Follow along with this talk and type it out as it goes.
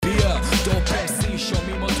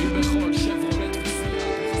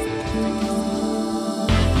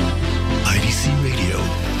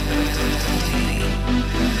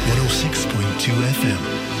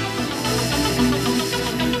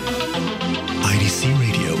Blues-IDC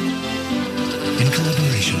Radio, in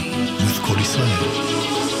collaboration with Cor Israel.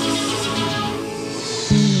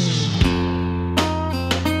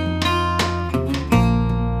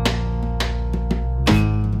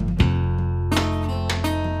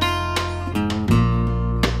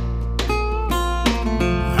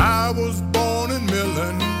 I was born in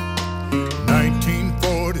Millen,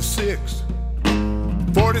 1946,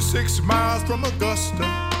 46 miles from Augusta,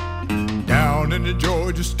 down in the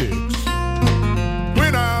Georgia sticks.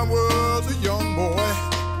 When I was a young boy,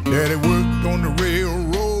 Daddy worked on the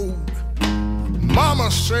railroad.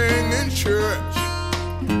 Mama sang in church,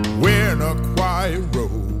 wearing a choir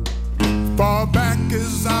robe. Far back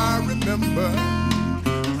as I remember,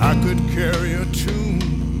 I could carry a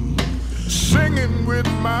tune, singing with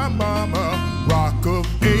my mama. Rock of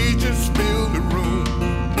Ages filled the room.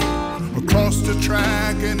 Across the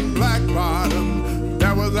track in Black Bottom,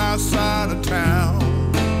 that was outside of town.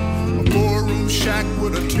 A four-room shack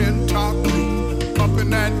with a tin-top roof, pumping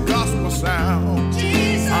that gospel sound.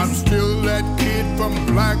 Jesus. I'm still that kid from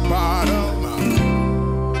Black Bottom.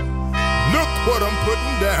 Look what I'm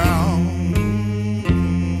putting down.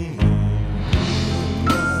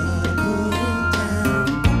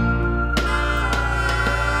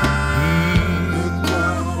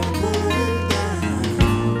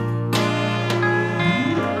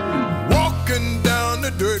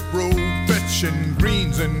 Dirt road, fetching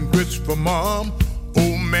greens and grits for Mom.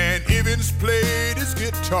 Old man Evans played his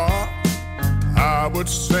guitar, I would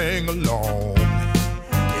sing along.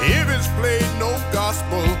 Evans played no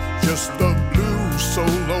gospel, just the blues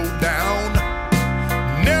solo down.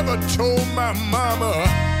 Never told my mama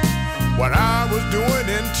what I was doing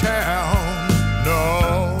in town,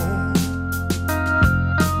 no.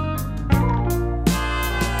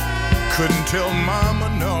 Couldn't tell mama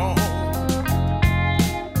no.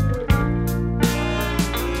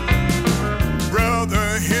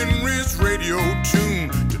 Brother Henry's radio tune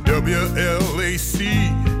to WLAC.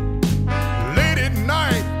 Late at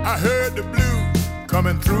night, I heard the blues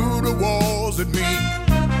coming through the walls at me.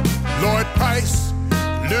 Lloyd Price,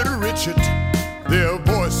 Little Richard, their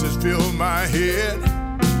voices filled my head.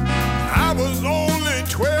 I was only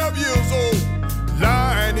 12 years old,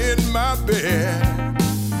 lying in my bed.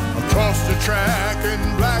 Across the track in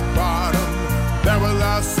Black Bottom, that was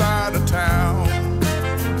outside of town.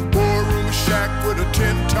 Shack with a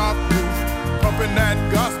tin-top roof, pumping that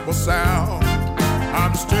gospel sound.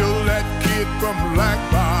 I'm still that kid from Black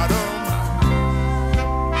Bottom.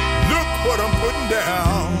 Look what I'm putting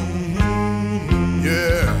down.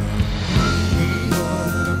 Yeah.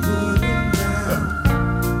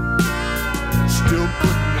 Still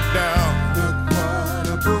putting it down.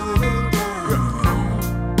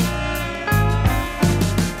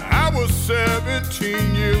 I was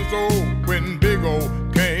 17 years old when Big O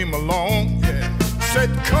came along, yeah. Said,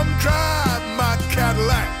 come drive my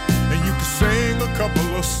Cadillac and you can sing a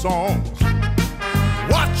couple of songs.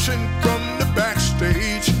 Watching from the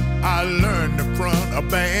backstage, I learned to front a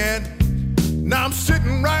band. Now I'm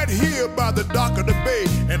sitting right here by the dock of the bay,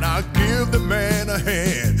 and I'll give the man a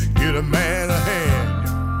hand, give the man a hand.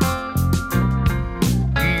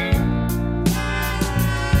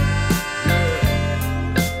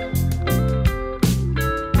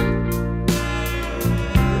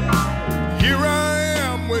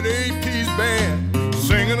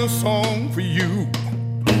 A song for you,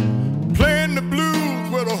 playing the blues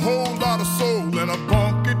with a whole lot of soul and a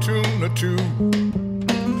funky tune or two,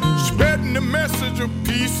 spreading the message of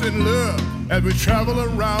peace and love as we travel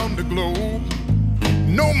around the globe.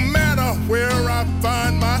 No matter where I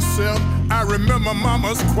find myself, I remember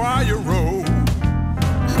Mama's choir robe.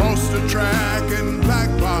 Across the track in Black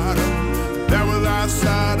Bottom, that was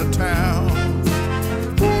outside of town.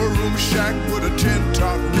 Four-room shack with a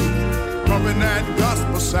tin-top roof, pumping that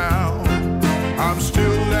gospel sound. I'm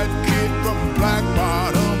still that kid from Black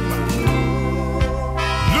Bottom.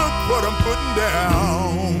 Look what I'm putting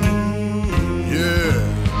down. Yeah.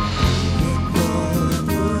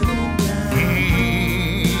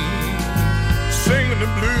 Singing the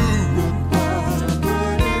blues.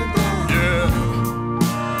 Yeah.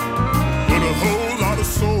 With a whole lot of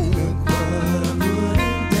soul.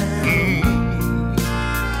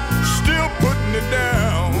 Still putting it down.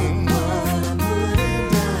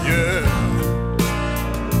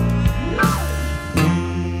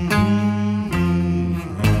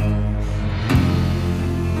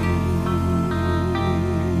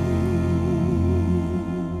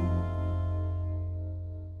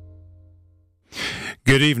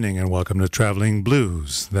 Good evening and welcome to Traveling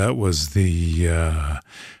Blues. That was the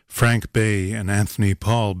Frank Bay and Anthony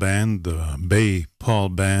Paul Band, the Bay Paul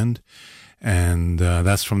Band, And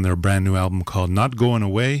that's from their brand new album called Not Going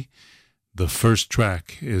Away. The first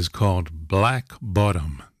track is called Black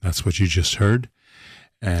Bottom. That's what you just heard.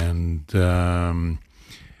 And we're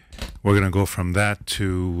going to go from that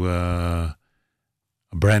to a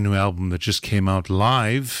brand new album that just came out,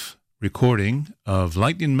 live recording of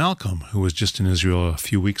Lightning Malcolm, who was just in Israel a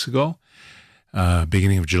few weeks ago,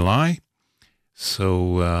 beginning of July.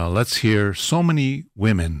 So let's hear So Many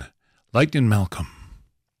Women, Lightning Malcolm.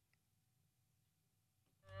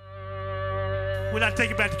 We're not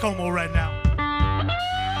taking back to Como right now.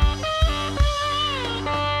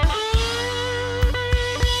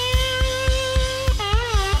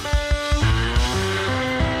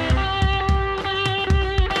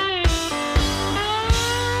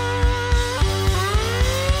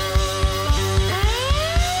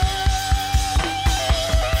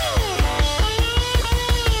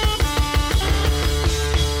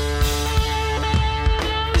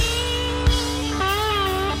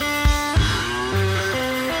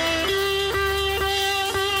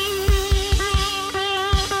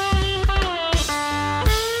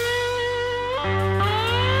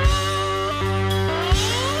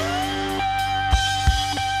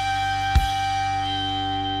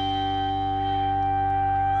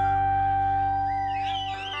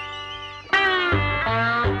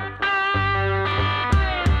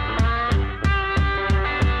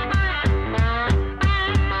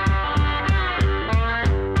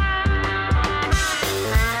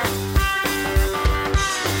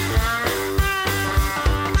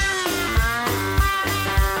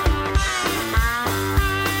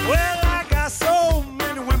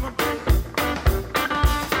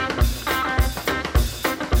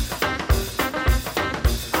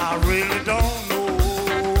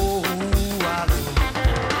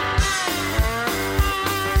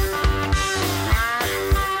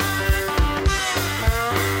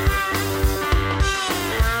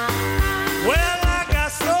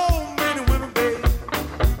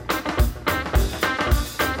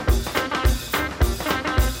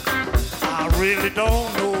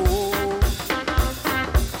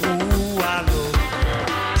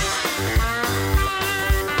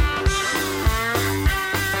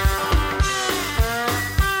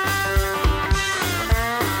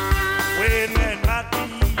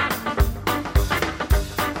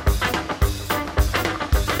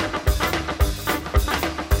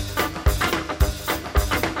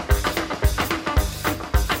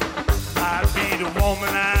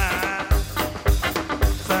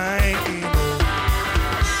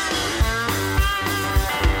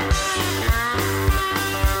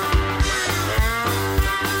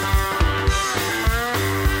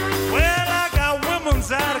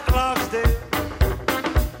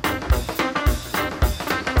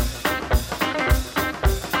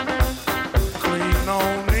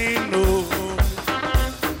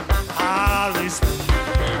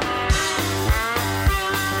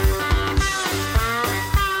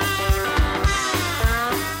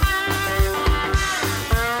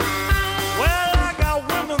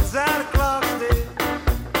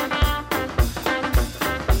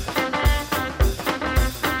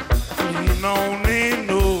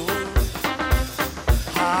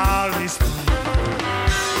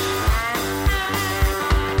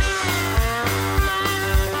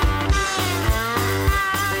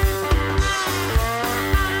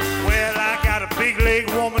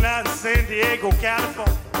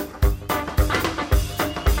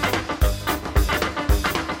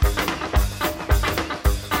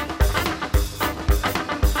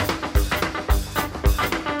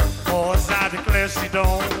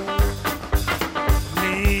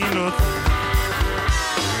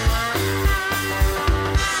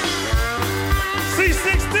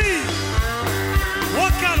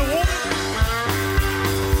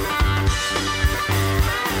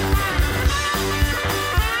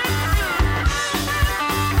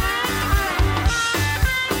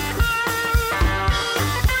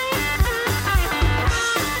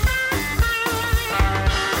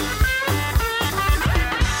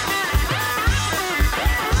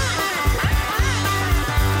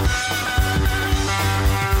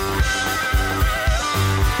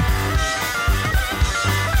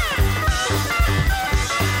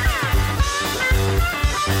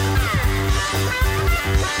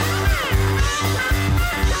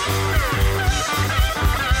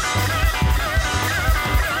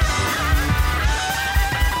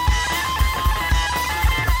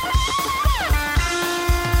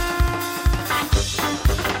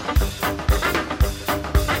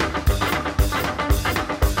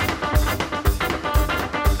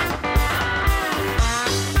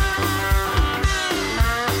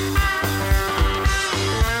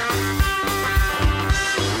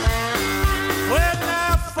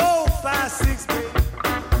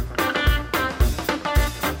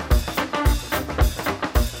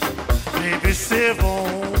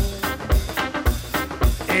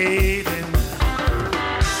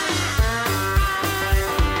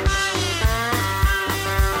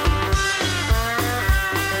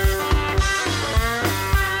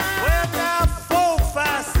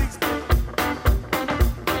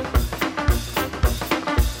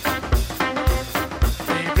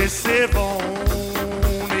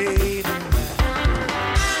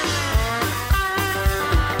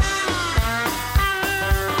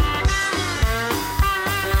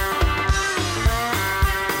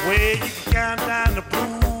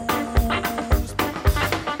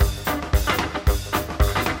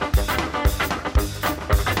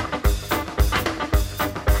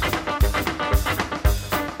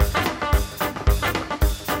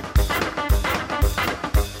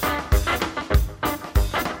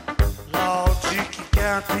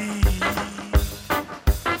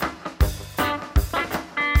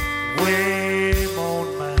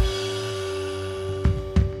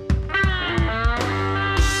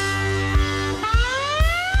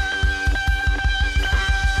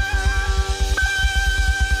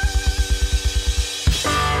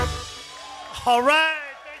 All right.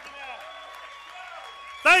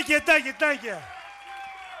 Thank you.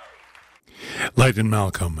 Light and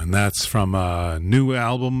Malcolm, and that's from a new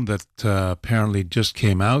album that apparently just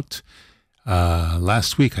came out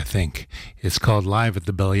last week, I think. It's called Live at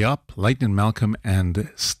the Belly Up, Light and Malcolm and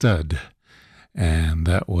Stud. And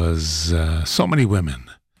that was So Many Women.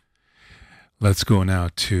 Let's go now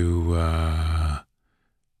to a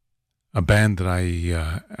band that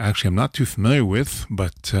I actually am not too familiar with,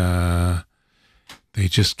 but they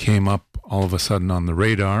just came up all of a sudden on the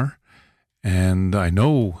radar, and I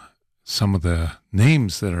know some of the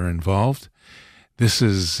names that are involved. This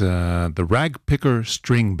is the Ragpicker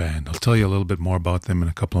String Band. I'll tell you a little bit more about them in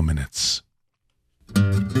a couple of minutes.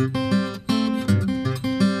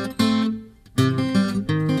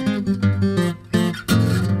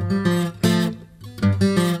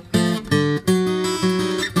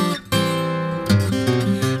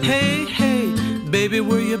 Baby,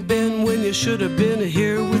 where you been when you should have been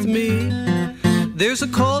here with me? There's a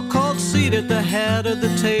cold seat at the head of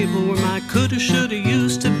the table where my coulda, shoulda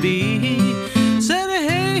used to be. Said,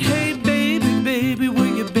 hey, baby, where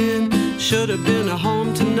you been? Should have been at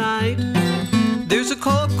home tonight. There's a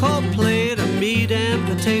cold plate of meat and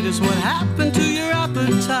potatoes. What happened to your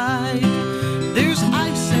appetite? There's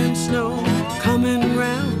ice and snow coming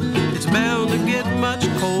round. It's bound to get much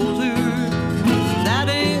colder. That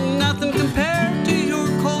ain't nothing compared to your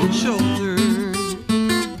cold shoulder.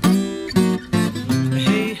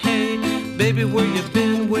 Hey, baby, where you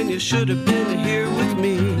been when you should have been here with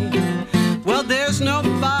me? Well, there's no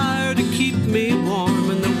fire to keep me warm,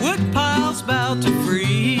 and the wood pile's about to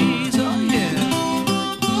freeze. Oh, yeah.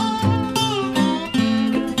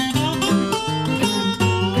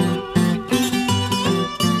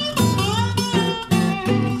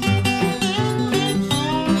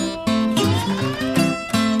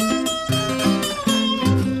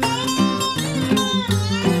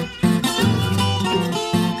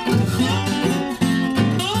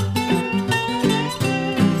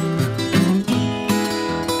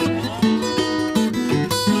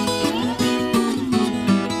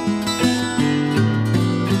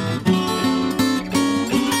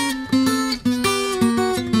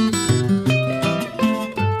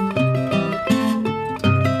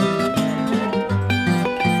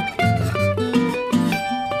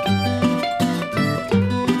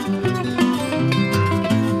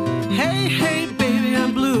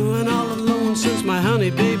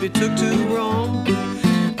 Took to Rome.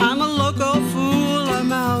 I'm a loco fool,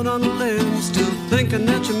 I'm out on a limb, still thinking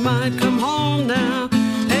that you might come home now.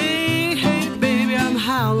 Hey, baby, I'm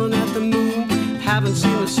howling at the moon, haven't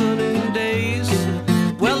seen the sun in days.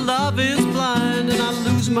 Well, love is blind and I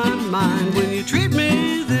lose my mind when you treat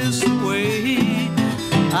me this way.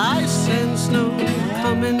 Ice and snow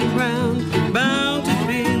coming round, bound to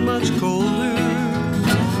be much colder.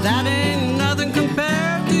 That ain't nothing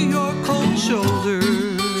compared to your cold shoulder.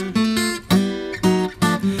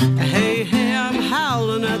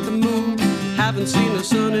 At the moon, haven't seen the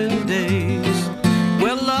sun in days.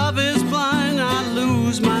 Well, love is blind, I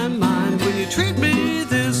lose my mind when you treat me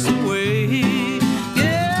this way.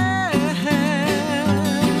 Yeah.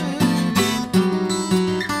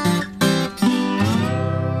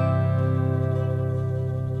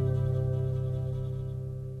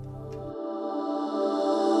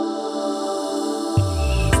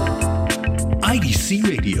 IDC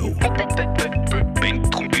Radio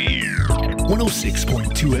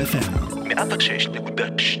 106.2 FM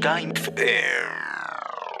 106.2 FM.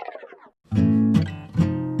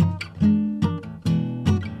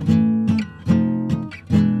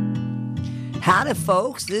 Howdy,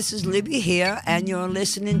 folks. This is Libby here, and you're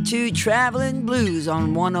listening to Traveling Blues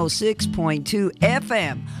on 106.2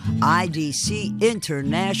 FM, IDC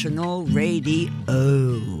International Radio.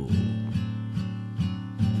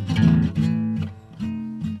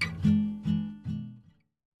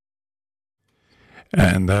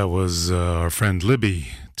 And that was our friend Libby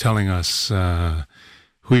telling us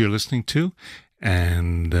who you're listening to.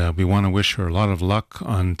 And we want to wish her a lot of luck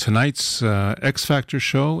on tonight's X Factor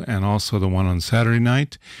show and also the one on Saturday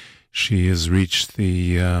night. She has reached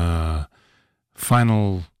the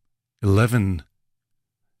final 11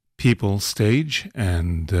 people stage,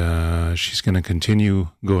 and she's going to continue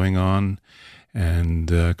going on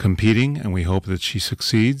and competing, and we hope that she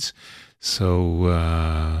succeeds.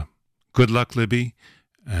 So good luck, Libby.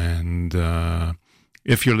 And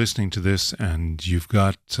if you're listening to this and you've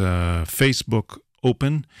got Facebook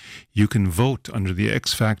open, you can vote under the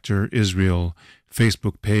X Factor Israel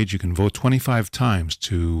Facebook page. You can vote 25 times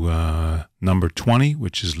to number 20,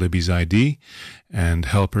 which is Libby's ID, and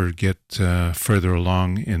help her get further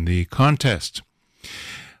along in the contest.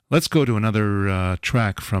 Let's go to another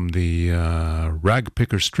track from the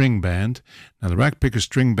Ragpicker String Band. Now, the Ragpicker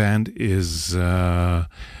String Band is a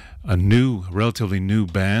relatively new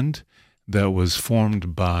band that was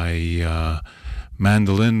formed by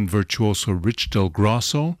mandolin virtuoso Rich Del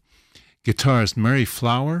Grosso, guitarist Mary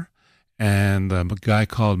Flower, and a guy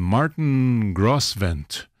called Martin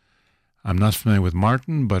Grossvent. I'm not familiar with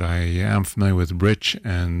Martin, but I am familiar with Rich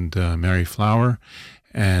and Mary Flower.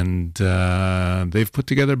 And they've put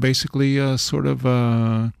together basically a sort of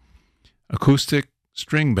acoustic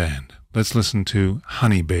string band. Let's listen to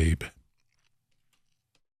Honey Babe.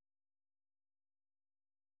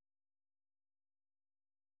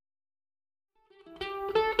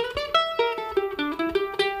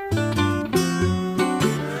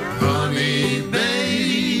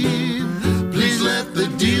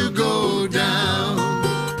 Deal go down,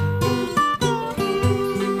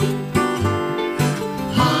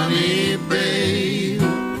 honey babe,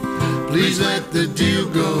 please let the deal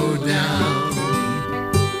go down.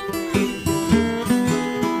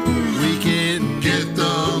 We can get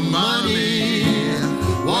the money,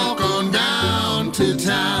 walk on down to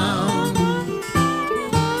town.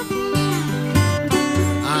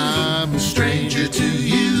 I'm a stranger to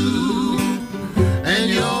you,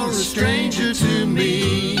 and you're a stranger to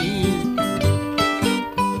me.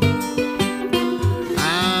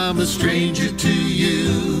 I'm a stranger to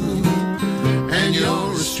you, and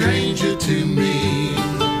you're a stranger to me.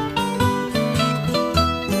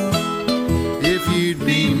 If you'd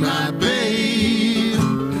be my babe,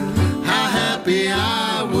 how happy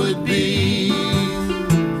I would be.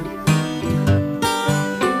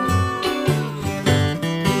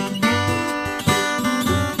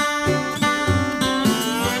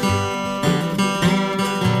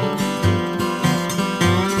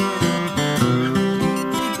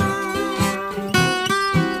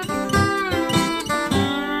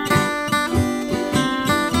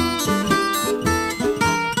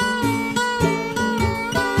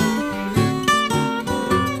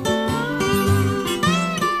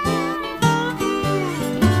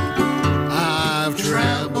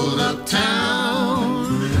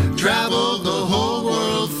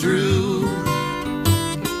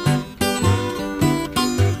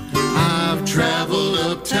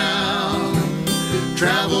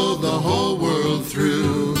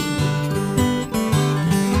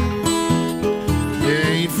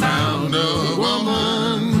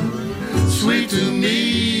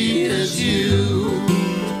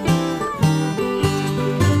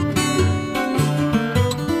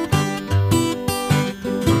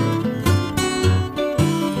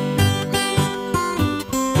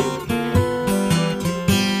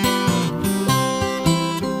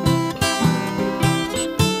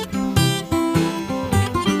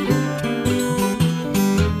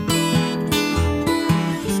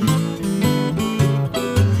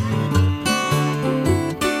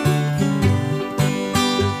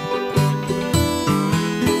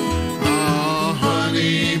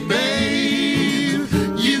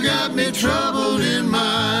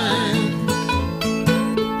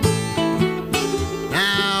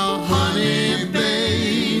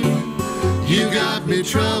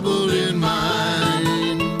 Trouble in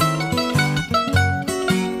mind.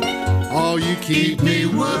 Oh, you keep me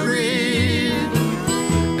worried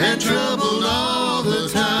and troubled all the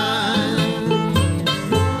time.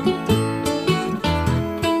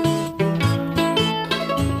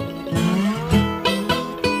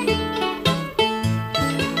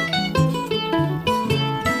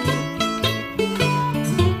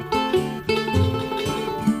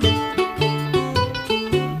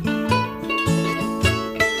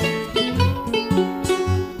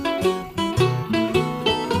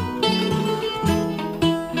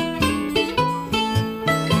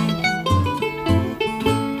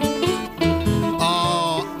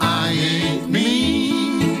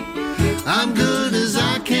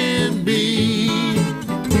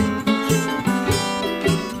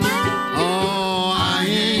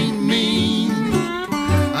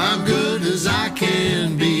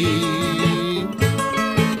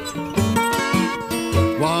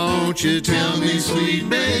 you tell me, sweet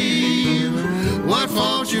babe, what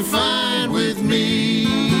fault you find with me?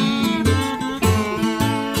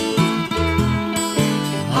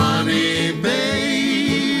 Honey,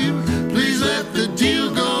 babe, please let the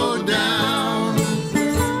deal go down.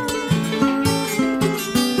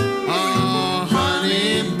 Oh,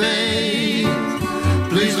 honey, babe,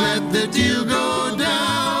 please let the deal go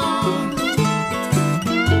down.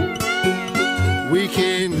 We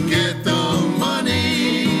can get the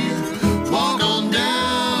money, walk on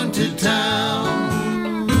down to town.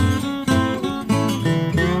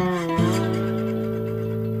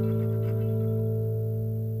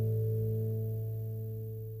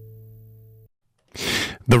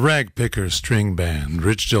 The Ragpicker String Band,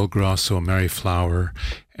 Rich Del Grosso, Mary Flower,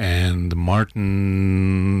 and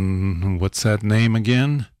Martin, what's that name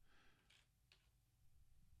again?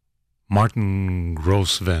 Martin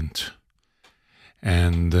Grossvent.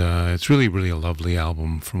 And it's really, really a lovely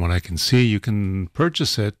album from what I can see. You can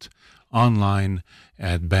purchase it online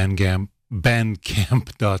at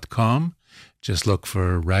bandcamp.com. Just look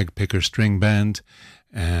for Ragpicker String Band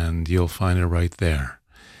and you'll find it right there.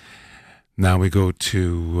 Now we go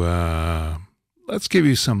to, let's give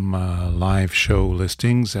you some live show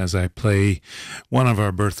listings as I play one of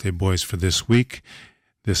our birthday boys for this week.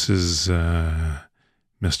 This is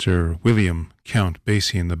Mr. William Count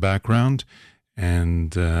Basie in the background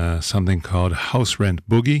and something called House Rent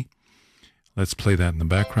Boogie. Let's play that in the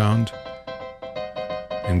background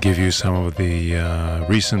and give you some of the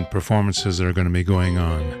recent performances that are going to be going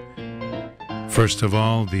on. First of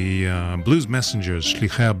all, the Blues Messengers,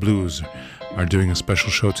 Shlichei Blues, are doing a special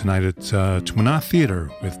show tonight at Tmuna Theater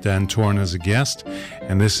with Dan Torn as a guest.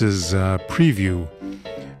 And this is a preview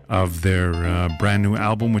of their brand new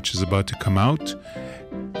album, which is about to come out.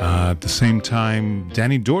 At the same time,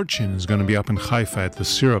 Danny Dorchin is going to be up in Haifa at the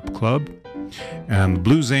Syrup Club. And the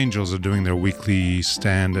Blues Angels are doing their weekly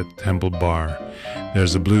stand at Temple Bar.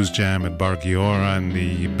 There's a blues jam at Bar Giora in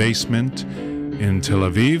the basement in Tel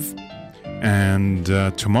Aviv. And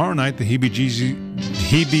tomorrow night, the Heebie-Jeebies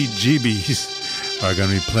are going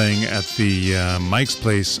to be playing at the Mike's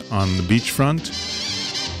Place on the beachfront.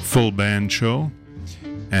 Full band show.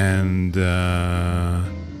 And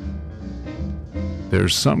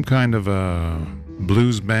there's some kind of a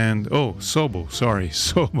blues band. Oh, Sobo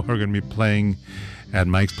are going to be playing at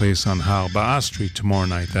Mike's Place on Harba Street tomorrow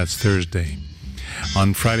night. That's Thursday.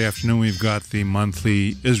 On Friday afternoon, we've got the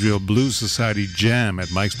monthly Israel Blues Society Jam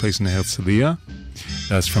at Mike's Place in Herzliya.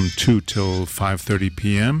 That's from 2 till 5:30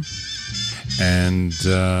 p.m. And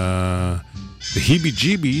the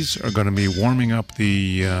Heebie-Jeebies are going to be warming up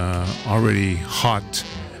the already hot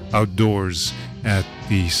outdoors at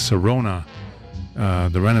the Sarona,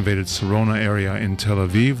 the renovated Sarona area in Tel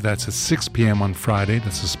Aviv. That's at 6 p.m. on Friday.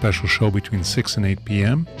 That's a special show between 6 and 8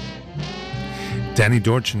 p.m. Danny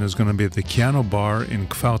Dorchin is going to be at the Kiano Bar in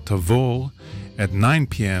Kfar Tavol at 9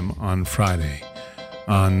 p.m. on Friday.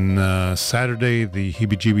 On Saturday, the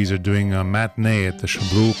Heebie-Jeebies are doing a matinee at the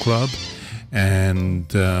Shablul Club.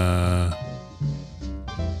 And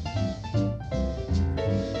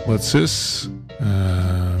what's this?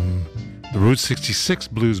 The Route 66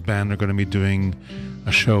 Blues Band are going to be doing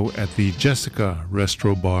a show at the Jessica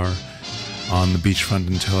Restro Bar on the beachfront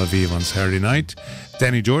in Tel Aviv on Saturday night.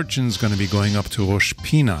 Danny Dorchin's going to be going up to Rosh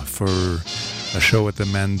Pina for a show at the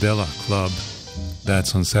Mandela Club.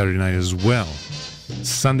 That's on Saturday night as well.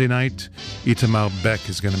 Sunday night, Itamar Beck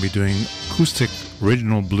is going to be doing acoustic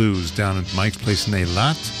original blues down at Mike's Place in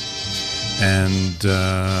Eilat. And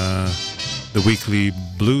the weekly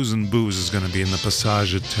Blues and Booze is going to be in the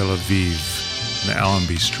Passage at Tel Aviv in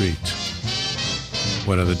Allenby Street.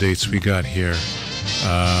 What other dates we got here?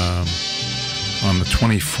 On the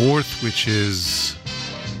 24th, which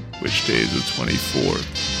day is the 24th?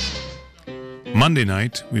 Monday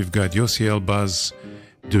night, we've got Yossi Elbaz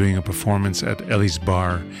doing a performance at Ellie's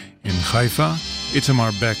Bar in Haifa.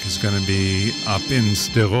 Itamar Beck is going to be up in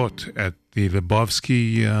Sderot at the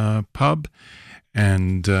Lebowski pub.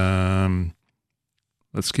 And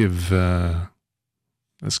let's give Count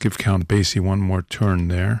Basie one more turn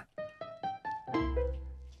there.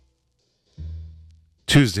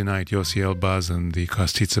 Tuesday night, Yossi Elbaz and the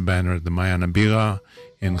Kostitza Band are at the Mayana Bira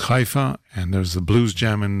in Haifa, and there's the Blues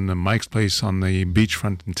Jam in Mike's Place on the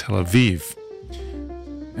beachfront in Tel Aviv.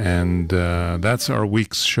 And that's our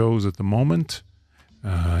week's shows at the moment.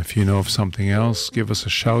 If you know of something else, give us a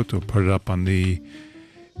shout or put it up on the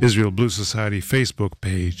Israel Blues Society Facebook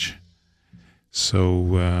page. So,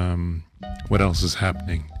 what else is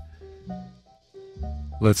happening?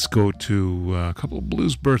 Let's go to a couple of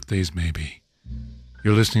blues birthdays, maybe.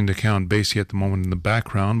 You're listening to Count Basie at the moment in the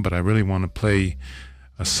background, but I really want to play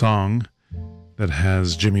a song that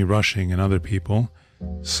has Jimmy Rushing and other people.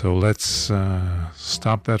 So let's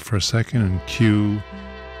stop that for a second and cue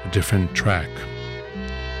a different track.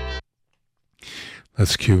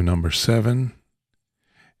 Let's cue number 7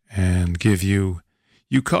 and give you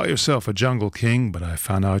call yourself a jungle king, but I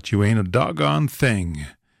found out you ain't a doggone thing.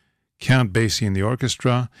 Count Basie and the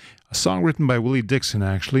Orchestra, a song written by Willie Dixon,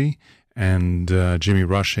 actually, and Jimmy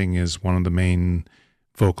Rushing is one of the main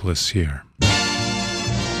vocalists here.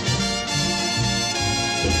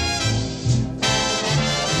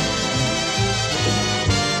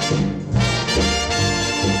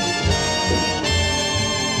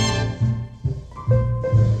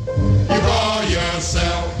 You call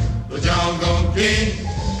yourself the jungle king.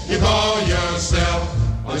 You call yourself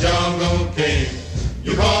a jungle king.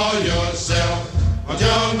 You call yourself a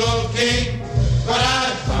jungle king, but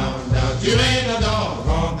I found out you ain't a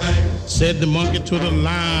doggone thing. Said the monkey to the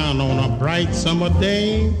lion on a bright summer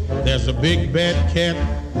day, there's a big bad cat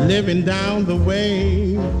living down the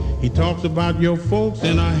way. He talks about your folks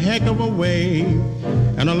in a heck of a way,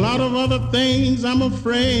 and a lot of other things I'm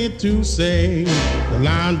afraid to say. The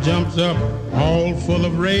lion jumps up all full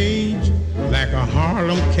of rage, like a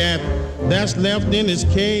Harlem cat that's left in his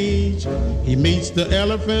cage. He meets the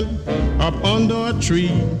elephant up under a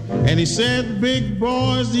tree, and he said, big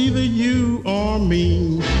boys, either you or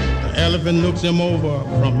me. The elephant looks him over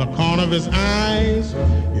from the corner of his eyes.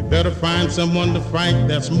 You better find someone to fight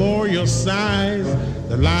that's more your size.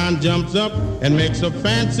 The lion jumps up and makes a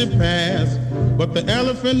fancy pass, but the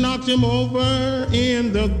elephant knocks him over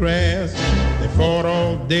in the grass. They fought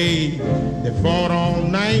all day, they fought all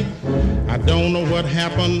night. I don't know what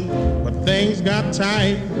happened, but things got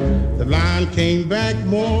tight. The lion came back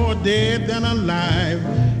more dead than alive,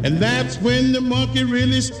 and that's when the monkey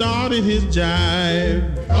really started his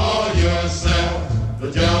jive. Call yourself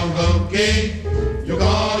the jungle king. You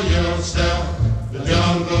call yourself the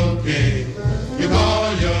jungle king. You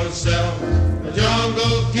call yourself the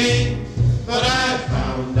jungle king, but I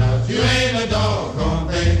found out you ain't a doggone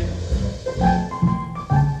thing.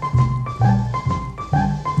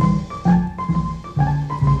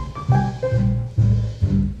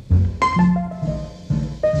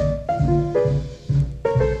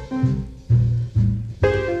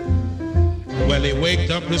 Well, he waked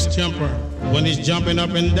up his temper when he's jumping up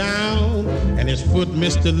and down, and his foot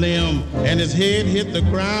missed a limb, and his head hit the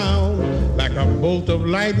ground like a bolt of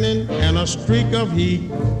lightning and a streak of heat.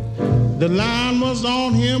 The lion was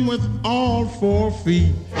on him with all 4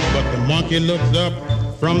 feet, but the monkey looked up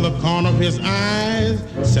from the corner of his eyes,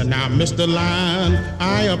 said, now, Mr. Lion,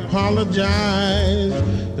 I apologize.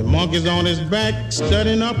 The monkey's on his back,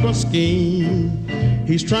 studying up a scheme.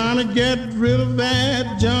 He's trying to get rid of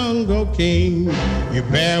that jungle king. You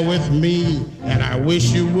bear with me, and I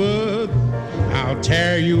wish you would. I'll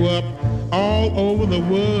tear you up all over the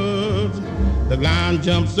woods. The lion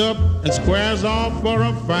jumps up and squares off for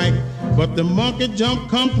a fight, but the monkey jumped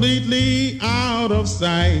completely out of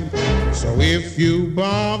sight. So if you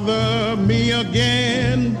bother me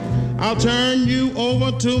again, I'll turn you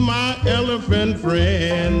over to my elephant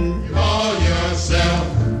friend. You call yourself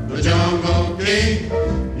the jungle king.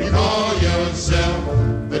 You call yourself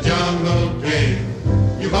the jungle king.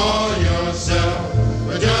 You call yourself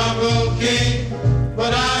the jungle king,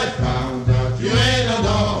 but I found out you ain't a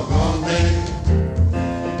doggone thing.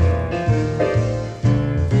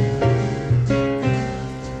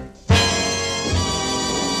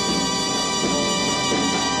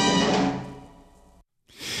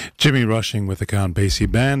 Jimmy Rushing with the Count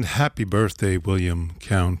Basie Band. Happy birthday, William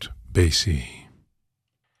Count Basie.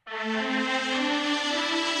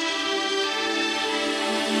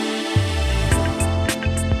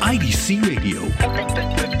 IDC Radio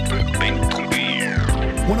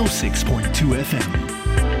 106.2 FM.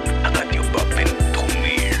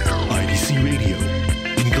 IDC Radio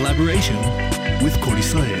in collaboration with כל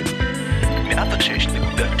ישראל 106.2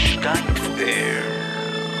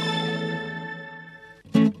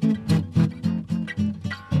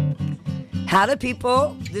 Howdy,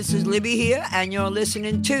 people. This is Libby here, and you're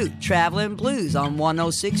listening to Traveling Blues on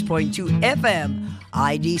 106.2 FM,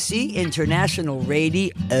 IDC International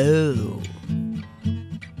Radio.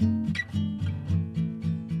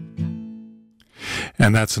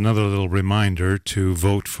 And that's another little reminder to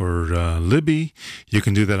vote for Libby. You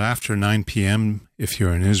can do that after 9 p.m. if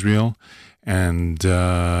you're in Israel. And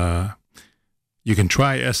you can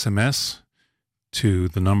try SMS to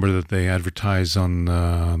the number that they advertise on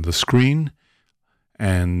the screen.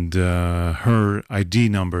 And her ID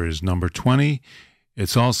number is number 20.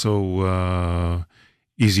 It's also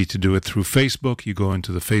easy to do it through Facebook. You go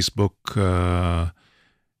into the Facebook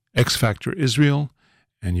X Factor Israel,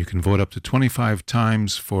 and you can vote up to 25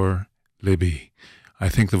 times for Libby. I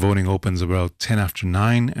think the voting opens about 10 after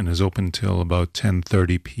 9 and is open till about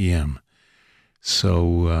 10:30 p.m.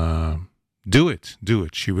 So do it.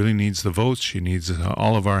 She really needs the votes. She needs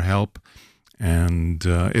all of our help, and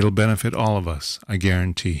it'll benefit all of us, I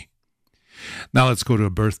guarantee. Now let's go to a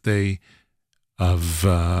birthday of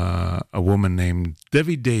a woman named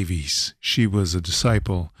Debbie Davies. She was a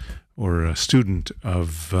disciple or a student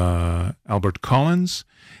of Albert Collins,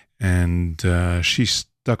 and she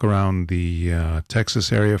stuck around the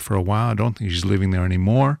Texas area for a while. I don't think she's living there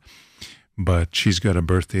anymore, but she's got a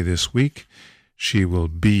birthday this week. She will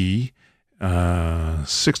be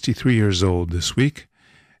 63 years old this week,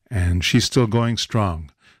 and she's still going strong.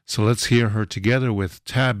 So let's hear her together with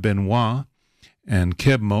Tab Benoit and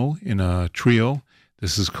Kebmo in a trio.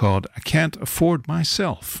 This is called I Can't Afford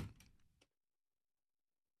Myself.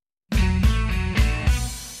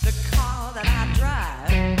 The car that I drive,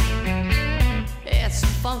 it's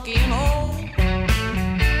funky and old.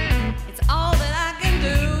 It's all that I can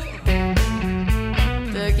do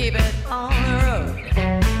to keep it on the road.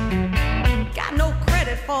 Got no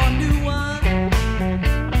credit for a new one,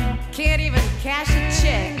 can't even cash a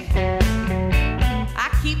check. I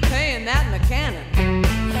keep paying that mechanic,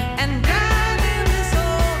 and driving this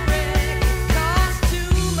old wreck costs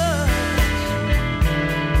too much.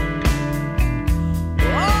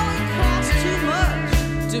 Oh, it costs too much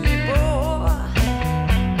to be poor.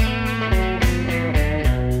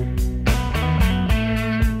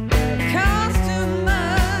 It costs too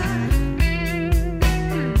much.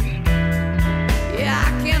 Yeah, I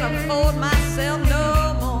can't afford myself no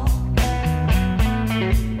more.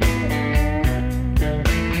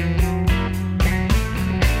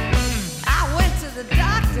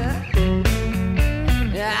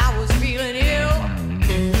 Yeah, I was feeling ill.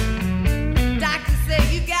 Doctor said,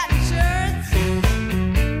 you got insurance?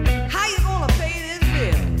 How you gonna pay this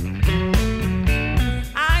bill?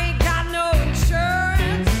 I ain't got no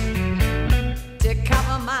insurance to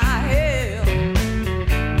cover my hell.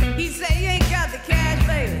 He said, you ain't got the cash,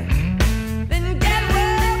 baby. Then get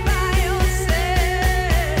well by yourself.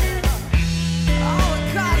 Oh, it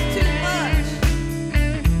costs too much.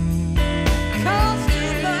 Costs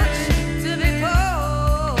too much to be poor.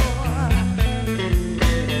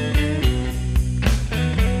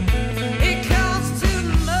 It costs too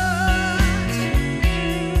much.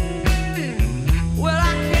 Well,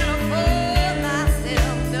 I can't afford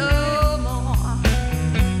myself no more.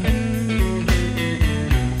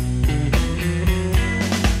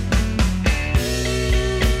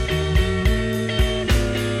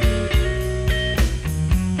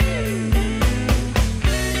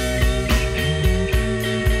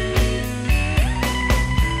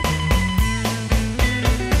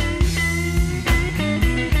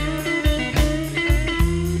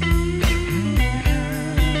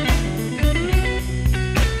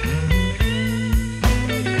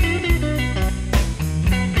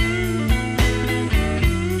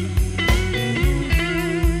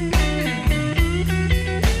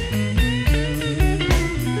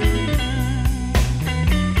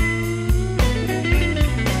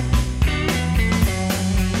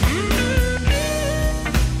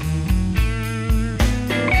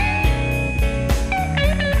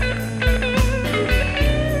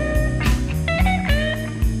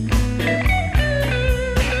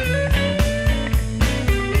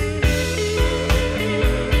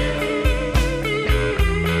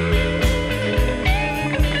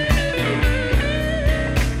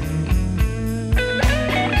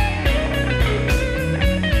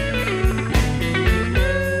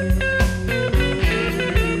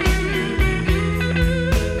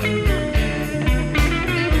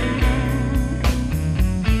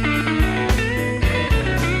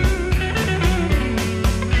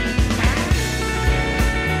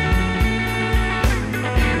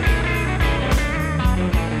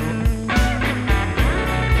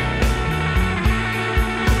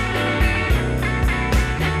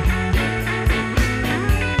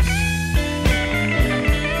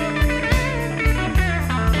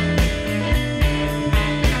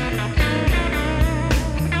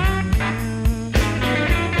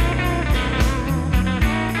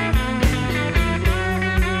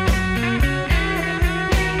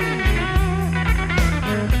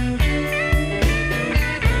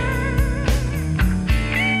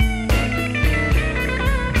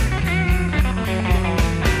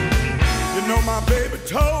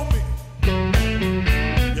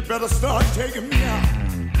 better start taking me out.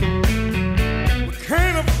 We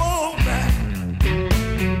can't afford that.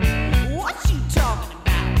 What you talking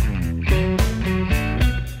about?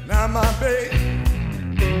 Now my baby,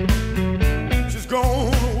 she's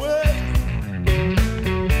gone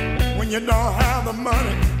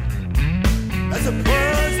That's a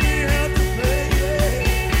price we have to pay.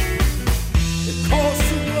 It costs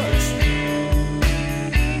too much.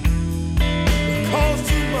 It costs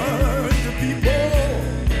too much to be poor.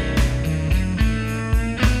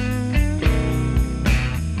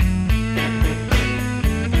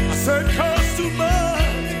 I said it costs too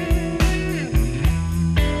much.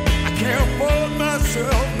 I can't afford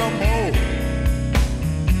myself no more.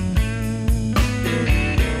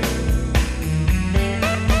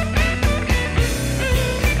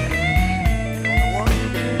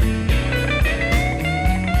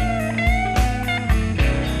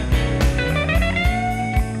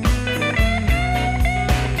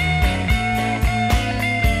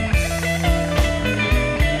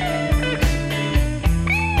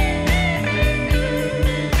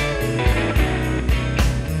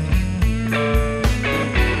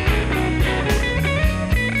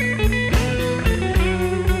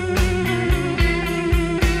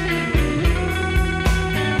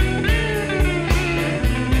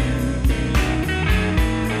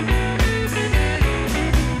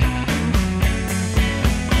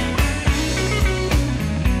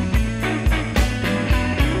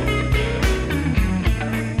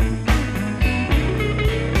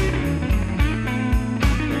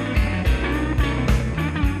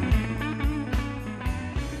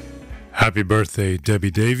 Happy birthday,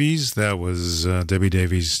 Debbie Davies. That was Debbie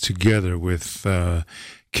Davies together with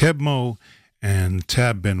Kebmo and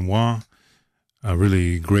Tab Benoit. A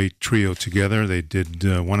really great trio together. They did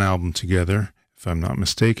one album together, if I'm not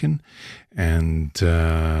mistaken. And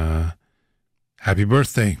happy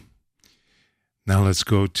birthday. Now let's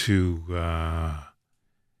go to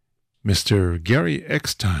Mr. Gary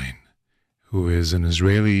Eckstein, who is an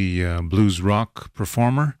Israeli blues rock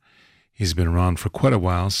performer. He's been around for quite a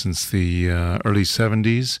while, since the early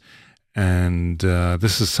 70s, and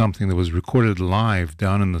this is something that was recorded live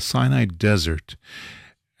down in the Sinai Desert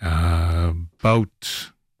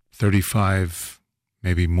about 35,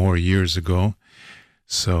 maybe more years ago.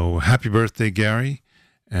 So happy birthday, Gary,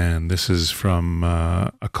 and this is from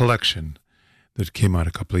a collection that came out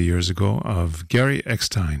a couple of years ago of Gary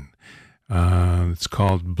Eckstein. It's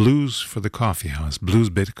called Blues for the Coffee House,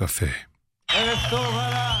 Blues Beit Cafe.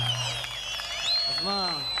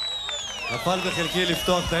 נפל בחלקי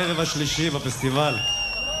לפתוח את הערב השלישי בפסטיבל.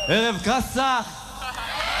 ערב קסח!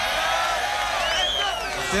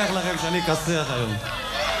 מבטיח לכם שאני קסח היום.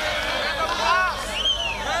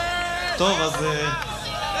 טוב, אז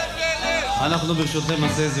אנחנו ברשותכם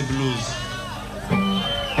נעשה איזה בלוז.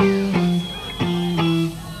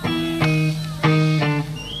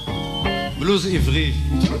 בלוז עברי.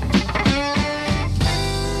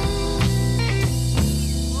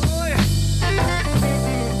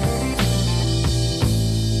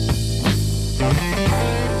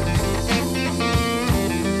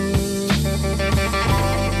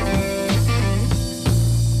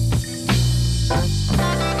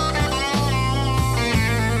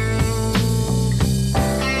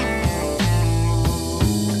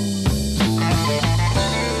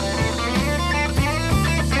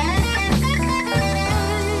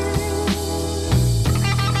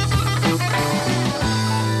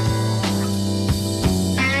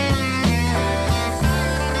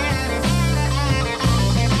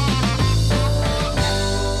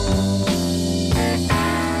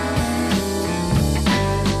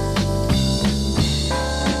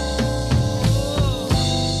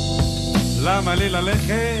 למה לי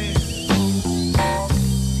ללכת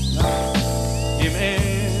אם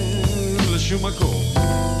אין לשום מקום?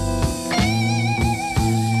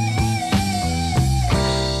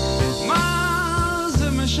 מה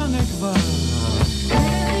זה משנה כבר?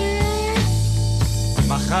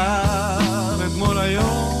 מחר, אתמול,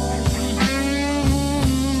 היום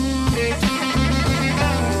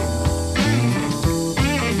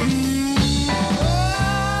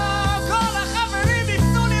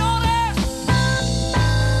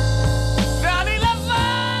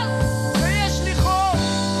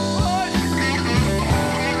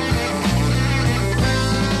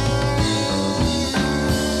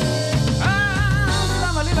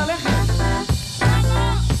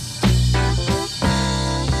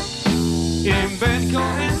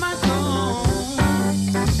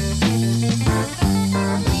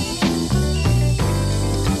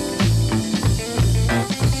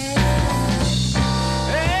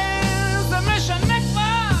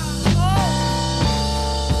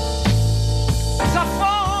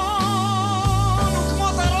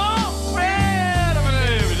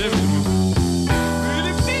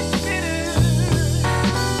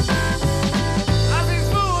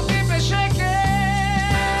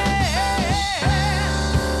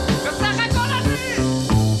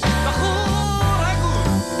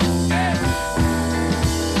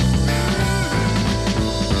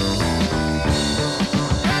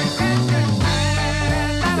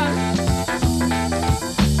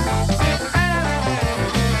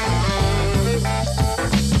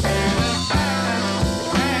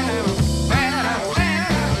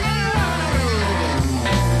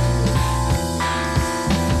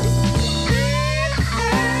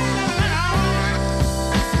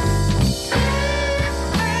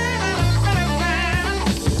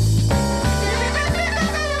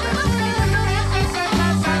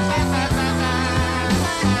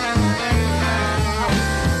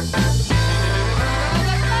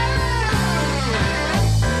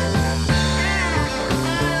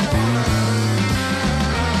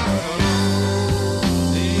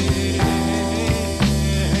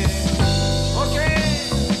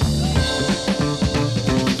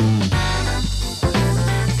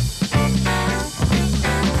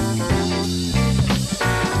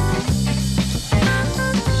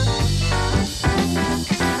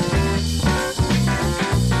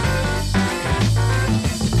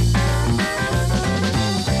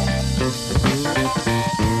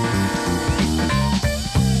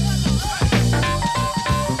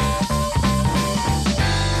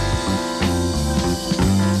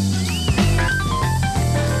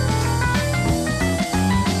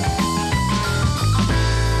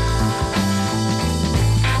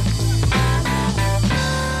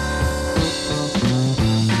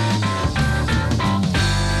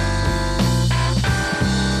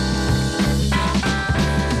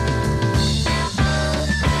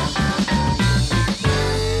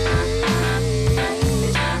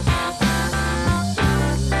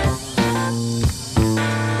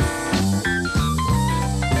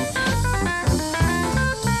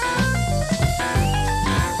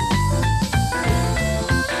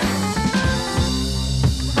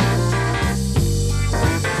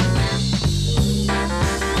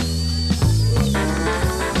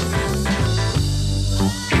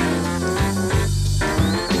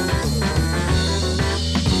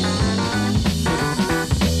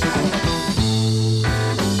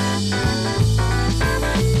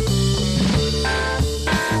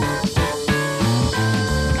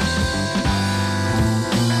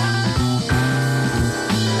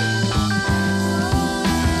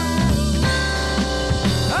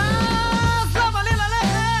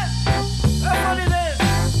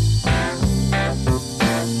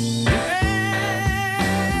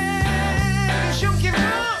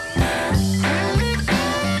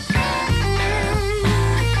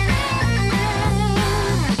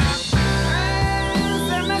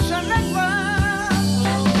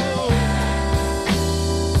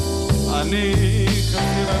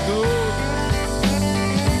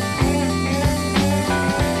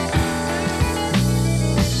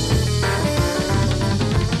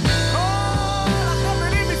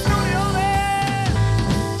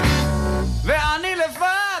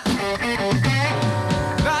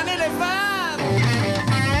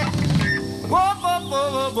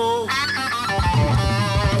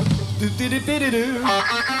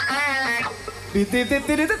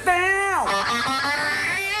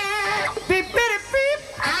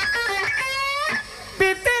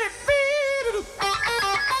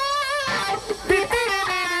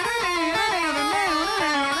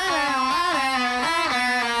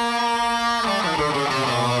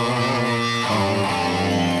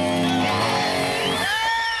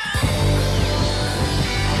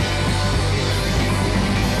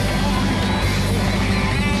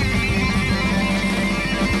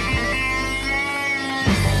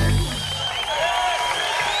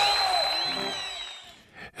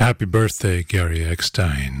Happy birthday, Gary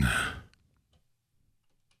Eckstein.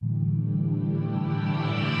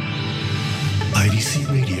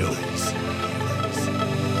 IDC Radio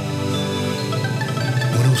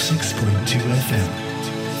 106.2 FM.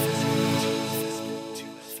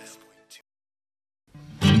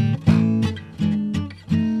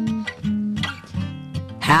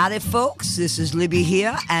 Howdy, folks. This is Libby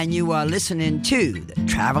here, and you are listening to the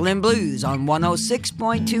Traveling Blues on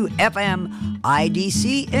 106.2 FM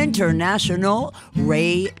IDC International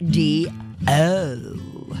Radio.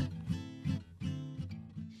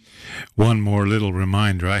 One more little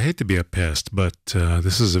reminder. I hate to be a pest, but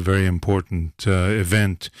this is a very important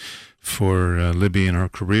event for Libby in her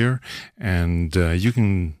career, and you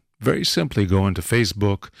can very simply go into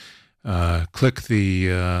Facebook, click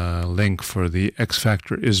the link for the X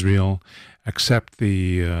Factor Israel, accept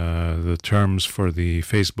the terms for the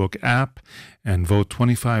Facebook app, and vote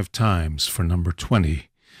 25 times for number 20.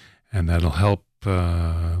 And that'll help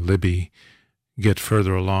Libby get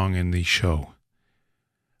further along in the show.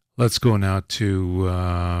 Let's go now to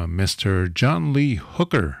Mr. John Lee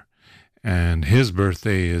Hooker, and his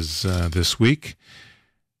birthday is this week.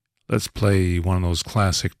 Let's play one of those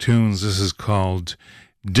classic tunes. This is called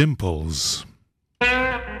Dimples.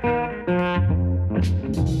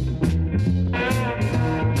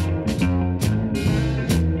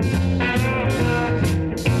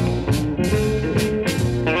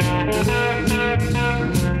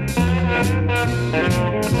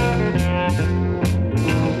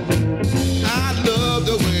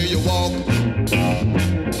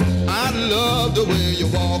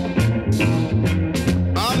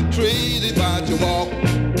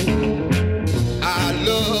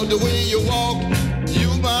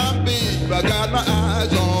 I got my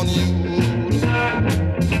eyes on you.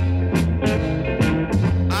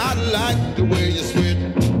 I like the way you switch.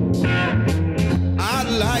 I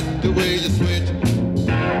like the way you switch.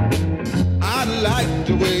 I like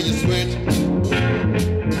the way you switch.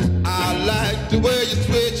 I like the way you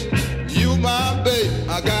switch. You my babe,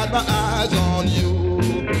 I got my eyes on you.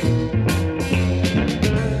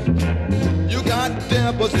 You got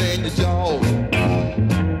dimples in your jaw.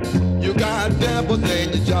 You got dimples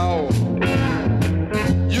in your jaw.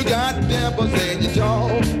 You got dimples in your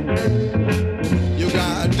jaw. You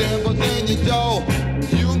got dimples in your jaw.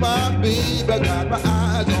 You my baby, got my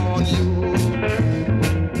eyes on you.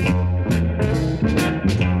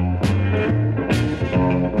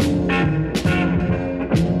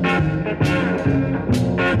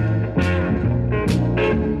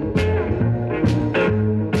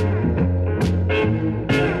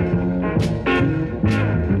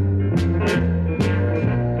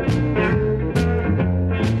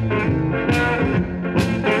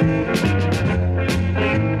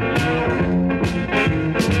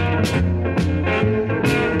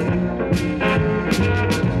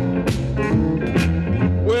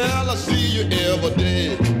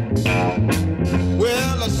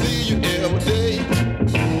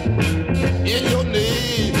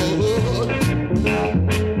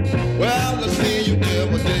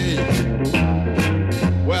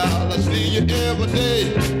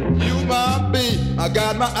 I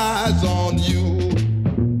got my eyes on you.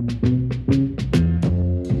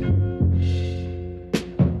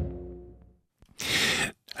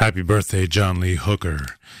 Happy birthday, John Lee Hooker.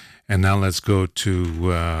 And now let's go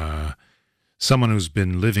to someone who's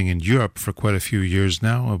been living in Europe for quite a few years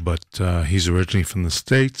now, but he's originally from the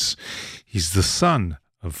States. He's the son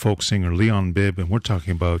of folk singer Leon Bibb, and we're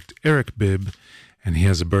talking about Eric Bibb, and he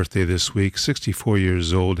has a birthday this week, 64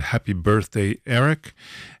 years old. Happy birthday, Eric.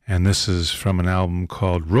 And this is from an album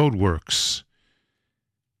called Roadworks.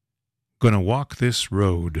 Gonna Walk This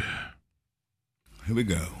Road. Here we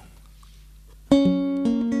go.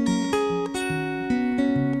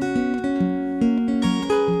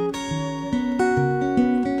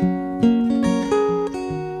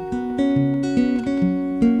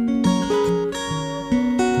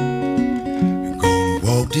 Gonna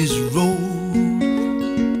walk this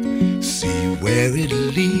road, see where it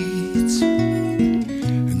leads.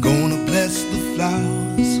 Bless the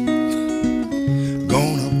flowers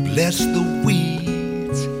smash the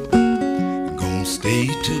weeds, gonna stay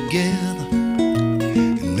together,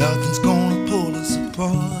 and nothing's gonna pull us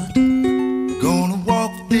apart. Gonna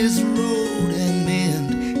walk this road and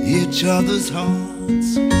mend each other's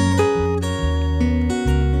hearts.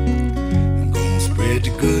 Gonna spread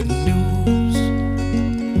the good news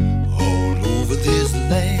all over this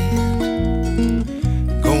land.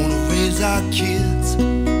 Gonna raise our kids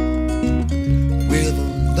with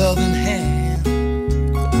a loving hand.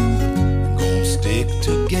 Gonna stick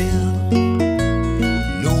together,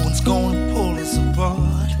 no one's gonna pull us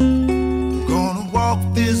apart. Gonna walk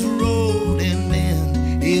this road and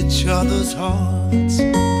mend each other's hearts.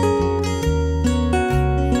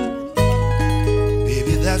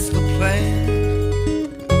 Baby, that's the plan.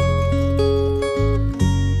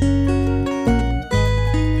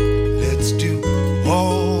 Let's do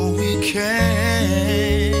all we can.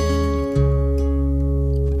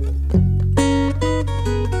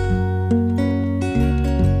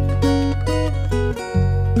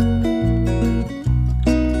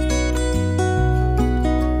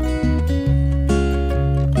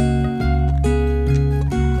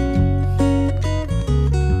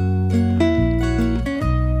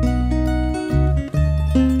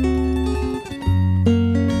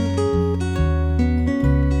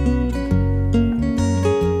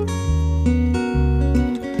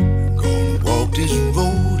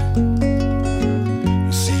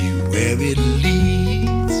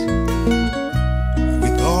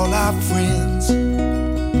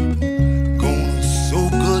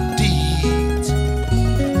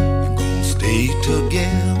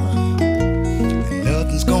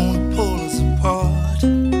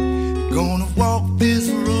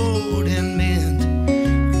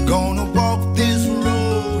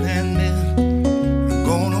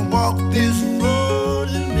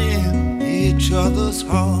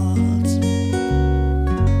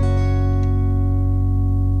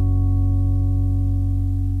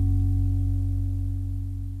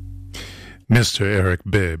 Mr. Eric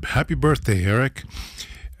Bibb. Happy birthday, Eric.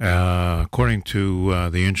 According to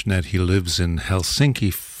the internet, he lives in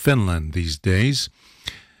Helsinki, Finland these days.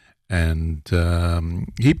 And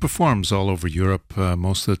he performs all over Europe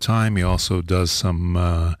most of the time. He also does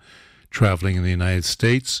some traveling in the United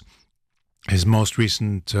States. His most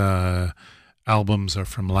recent albums are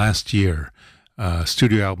from last year. A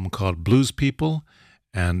studio album called Blues People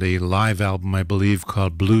and a live album, I believe,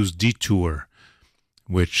 called Blues Detour,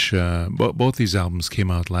 which both these albums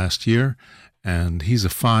came out last year. And he's a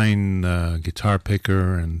fine guitar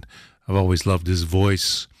picker, and I've always loved his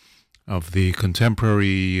voice. Of the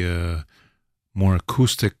contemporary, more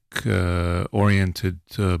acoustic-oriented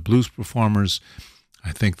blues performers,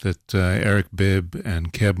 I think that Eric Bibb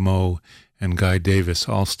and Keb Mo and Guy Davis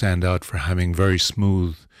all stand out for having very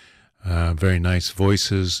smooth, very nice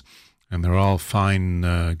voices, and they're all fine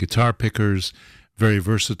guitar pickers, very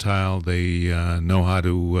versatile. They know how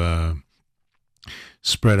to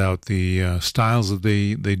spread out the styles that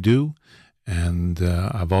they do. And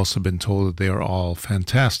I've also been told that they are all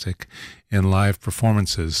fantastic in live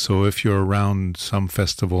performances. So if you're around some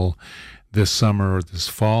festival this summer or this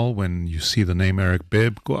fall, when you see the name Eric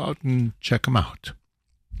Bibb, go out and check him out.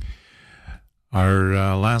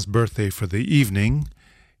 Our last birthday for the evening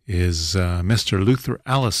is Mr. Luther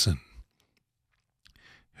Allison,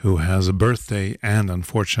 who has a birthday and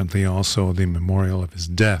unfortunately also the memorial of his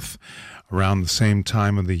death around the same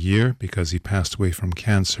time of the year, because he passed away from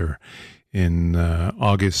cancer in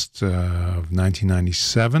August of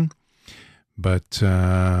 1997. But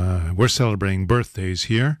we're celebrating birthdays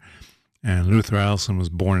here. And Luther Allison was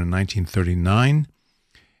born in 1939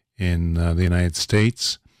 in the United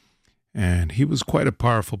States. And he was quite a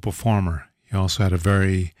powerful performer. He also had a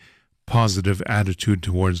very positive attitude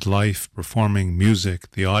towards life, performing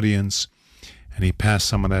music, the audience. And he passed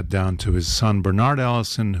some of that down to his son, Bernard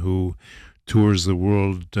Allison, who tours the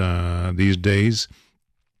world these days.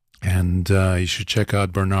 And you should check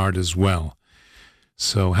out Bernard as well.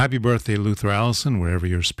 So happy birthday, Luther Allison, wherever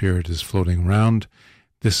your spirit is floating around.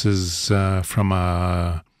 This is from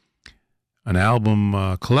an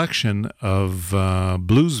album collection of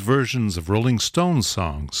blues versions of Rolling Stones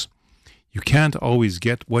songs. You can't always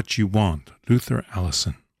get what you want. Luther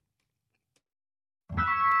Allison.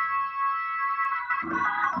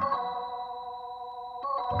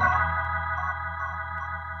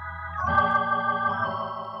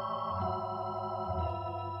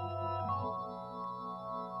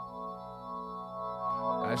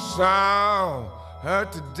 I saw her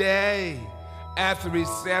today at the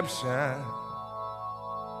reception.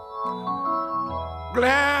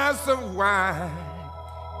 Glass of wine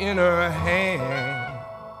in her hand.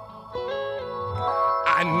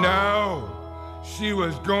 I I know she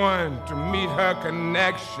was going to meet her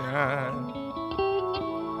connection.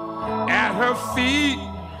 At her feet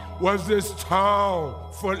was this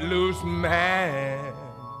tall, footloose man.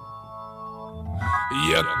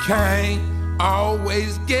 You can't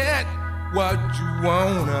always get what you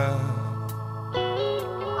wanna.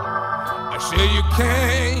 I say you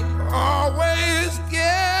can't always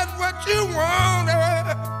get what you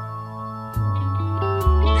wanna.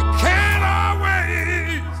 You can't always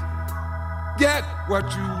get what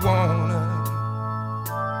you wanna.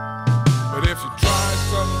 But if you try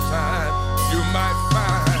sometime, you might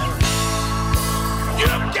find you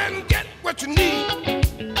can get what you need.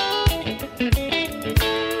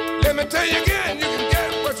 Let me tell you again, you can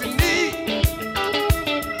get what you need.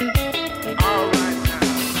 All right now.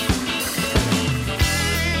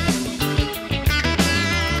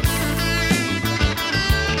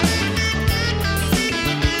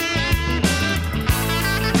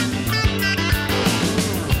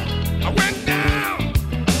 I went down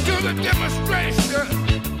to the demonstration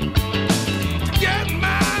to get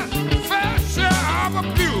my fair share of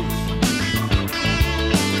abuse.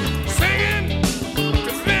 Singing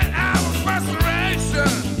to vent our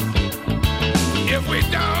frustration. If we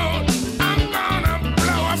don't, I'm gonna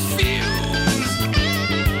blow a fuse.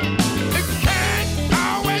 You can't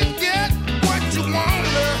always get what you want.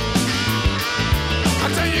 I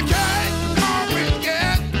tell you, can't always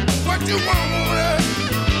get what you want.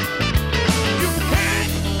 You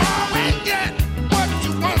can't always get what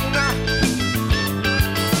you want.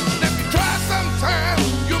 If you try sometime,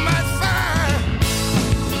 you might find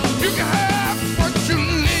you can have what you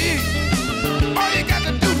need. All you got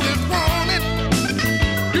to do is want it.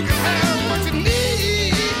 You can have what you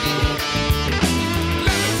need.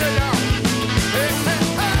 Let me tell y'all. Hey, hey,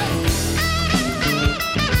 hey.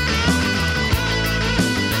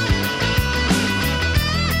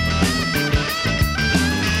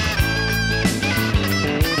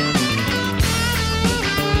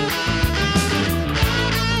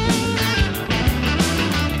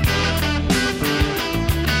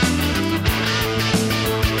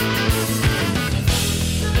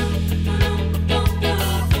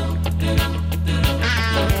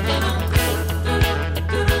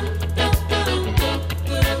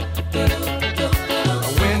 I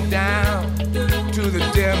went down to the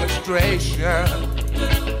demonstration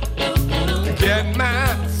to get my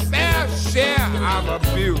fair share of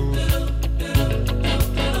abuse.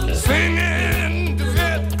 Singing to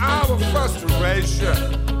vent our frustration.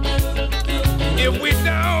 If we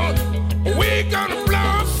don't, we're gonna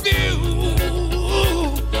blow a fuse.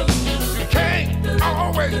 You can't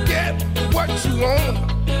always get what you want.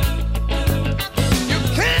 You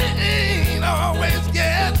can't always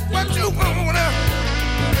get what you want.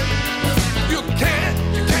 You can't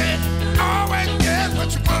always get what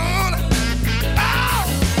you want. Oh,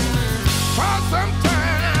 for some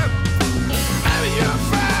time, maybe you'll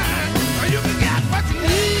find you can get what you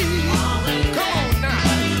need. Come on now,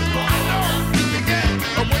 I know you can get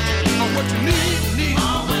what you need.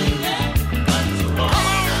 Come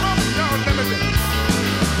on, y'all, let me see.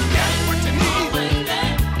 Get what you need.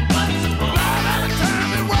 Not every time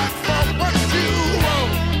it works for what you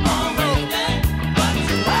want. Oh no.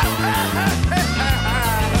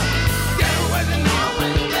 Get what you need.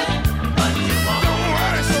 Don't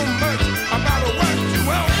worry so much about what you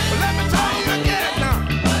want. But let me tell you again now.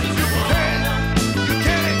 You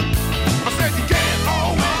can't. I said you can't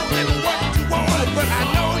always get what you want, but I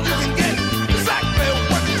know you can get exactly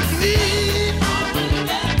what you need.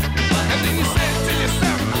 And then you said to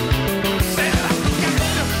yourself, said I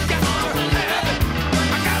got to have it.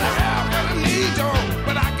 I gotta have what I need, y'all,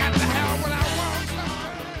 but I got to have what I want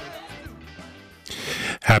sometimes.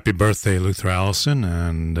 Happy birthday, Luther Allison.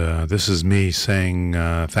 And this is me saying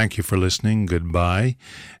thank you for listening. Goodbye.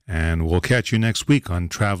 And we'll catch you next week on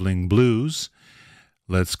Traveling Blues.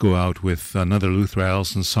 Let's go out with another Luther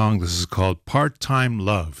Allison song. This is called Part-Time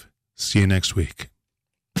Love. See you next week.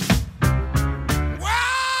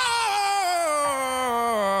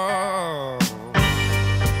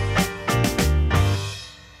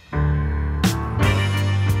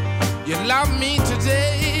 You love me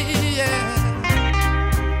today, yeah,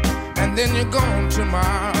 and then you're gone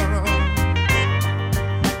tomorrow.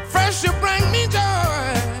 First you bring me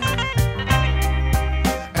joy,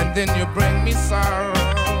 and then you bring me sorrow.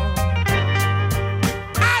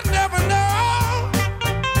 I never know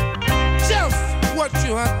just what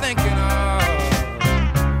you are thinking of.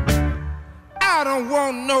 I don't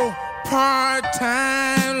want no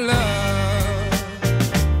part-time love.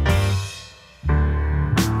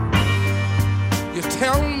 You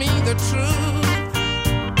tell me the truth,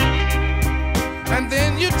 and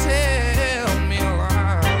then you tell me a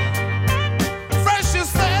lie. First you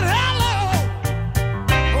said hello,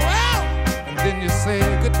 well, and then you say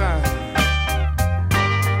goodbye.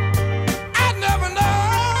 I never know,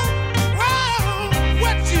 well,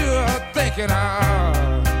 what you're thinking of.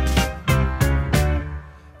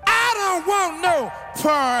 I don't want no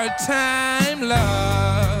part-time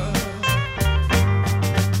love.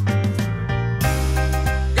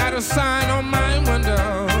 Got a sign on my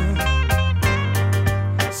window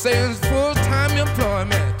saying